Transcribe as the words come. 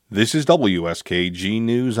This is WSKG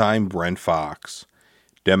News. I'm Brent Fox.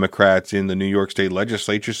 Democrats in the New York State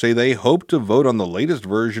Legislature say they hope to vote on the latest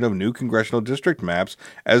version of new congressional district maps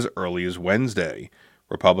as early as Wednesday.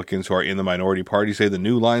 Republicans who are in the minority party say the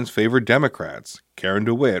new lines favor Democrats. Karen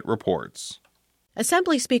DeWitt reports.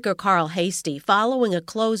 Assembly Speaker Carl Hastie, following a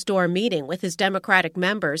closed-door meeting with his Democratic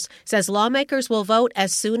members, says lawmakers will vote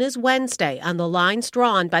as soon as Wednesday on the lines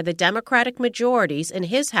drawn by the Democratic majorities in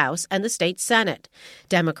his House and the state Senate.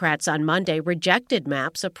 Democrats on Monday rejected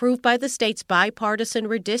maps approved by the state's bipartisan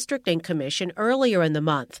redistricting commission earlier in the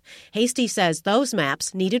month. Hastie says those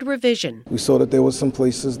maps needed revision. We saw that there were some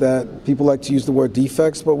places that people like to use the word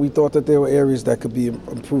defects, but we thought that there were areas that could be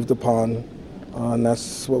improved upon. And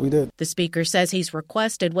that's what we did. The speaker says he's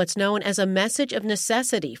requested what's known as a message of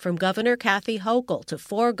necessity from Governor Kathy Hochul to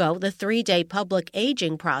forego the 3-day public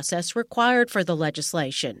aging process required for the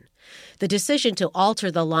legislation. The decision to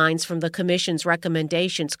alter the lines from the commission's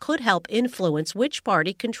recommendations could help influence which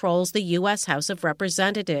party controls the U.S. House of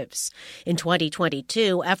Representatives. In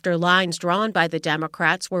 2022, after lines drawn by the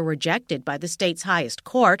Democrats were rejected by the state's highest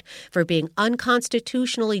court for being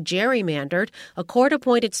unconstitutionally gerrymandered, a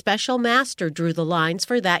court-appointed special master drew the lines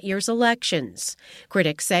for that year's elections.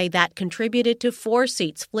 Critics say that contributed to 4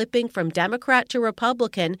 seats flipping from Democrat to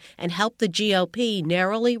Republican and helped the GOP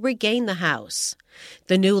narrowly regain the House.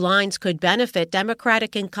 The new lines could benefit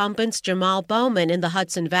Democratic incumbents Jamal Bowman in the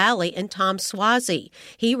Hudson Valley and Tom Suozzi.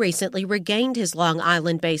 He recently regained his Long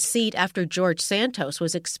Island-based seat after George Santos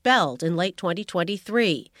was expelled in late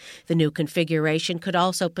 2023. The new configuration could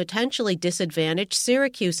also potentially disadvantage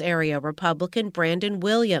Syracuse area Republican Brandon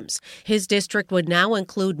Williams. His district would now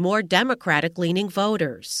include more Democratic-leaning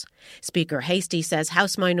voters. Speaker Hastie says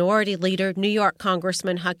House Minority Leader New York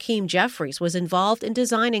Congressman Hakeem Jeffries was involved in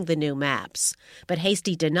designing the new maps. But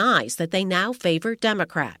Hastie denies that they now favor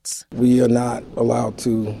Democrats. We are not allowed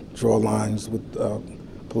to draw lines with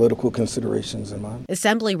political considerations in mind.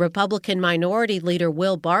 Assembly Republican Minority Leader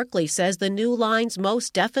Will Barkley says the new lines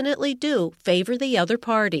most definitely do favor the other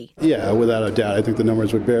party. Yeah, without a doubt. I think the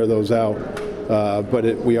numbers would bear those out.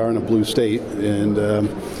 But we are in a blue state, and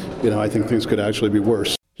I think things could actually be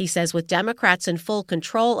worse. He says with Democrats in full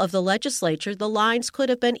control of the legislature, the lines could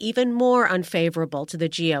have been even more unfavorable to the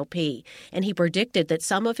GOP, and he predicted that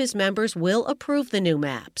some of his members will approve the new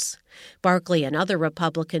maps. Barkley and other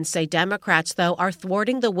Republicans say Democrats, though, are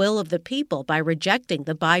thwarting the will of the people by rejecting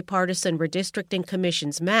the bipartisan redistricting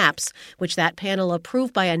commission's maps, which that panel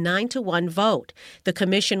approved by a 9-1 vote. The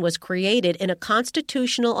commission was created in a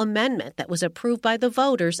constitutional amendment that was approved by the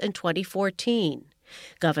voters in 2014.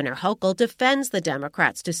 Governor Hochul defends the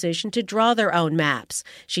Democrats' decision to draw their own maps.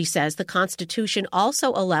 She says the Constitution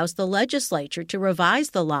also allows the legislature to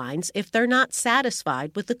revise the lines if they're not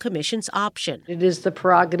satisfied with the commission's option. It is the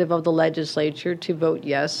prerogative of the legislature to vote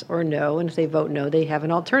yes or no, and if they vote no, they have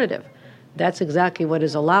an alternative. That's exactly what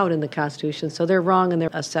is allowed in the Constitution, so they're wrong in their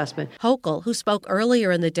assessment. Hochul, who spoke earlier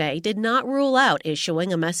in the day, did not rule out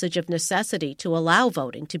issuing a message of necessity to allow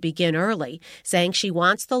voting to begin early, saying she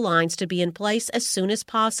wants the lines to be in place as soon as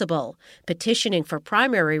possible. Petitioning for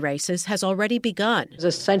primary races has already begun. There's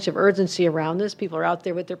a sense of urgency around this. People are out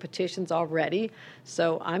there with their petitions already,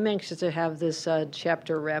 so I'm anxious to have this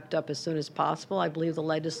chapter wrapped up as soon as possible. I believe the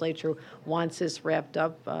legislature wants this wrapped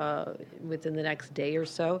up within the next day or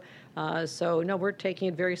so. No, we're taking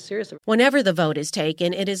it very seriously. Whenever the vote is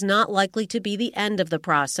taken, it is not likely to be the end of the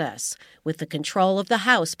process. With the control of the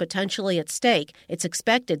House potentially at stake, it's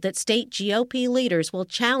expected that state GOP leaders will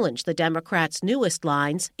challenge the Democrats' newest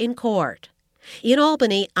lines in court. In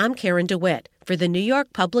Albany, I'm Karen DeWitt for the New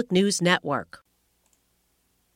York Public News Network.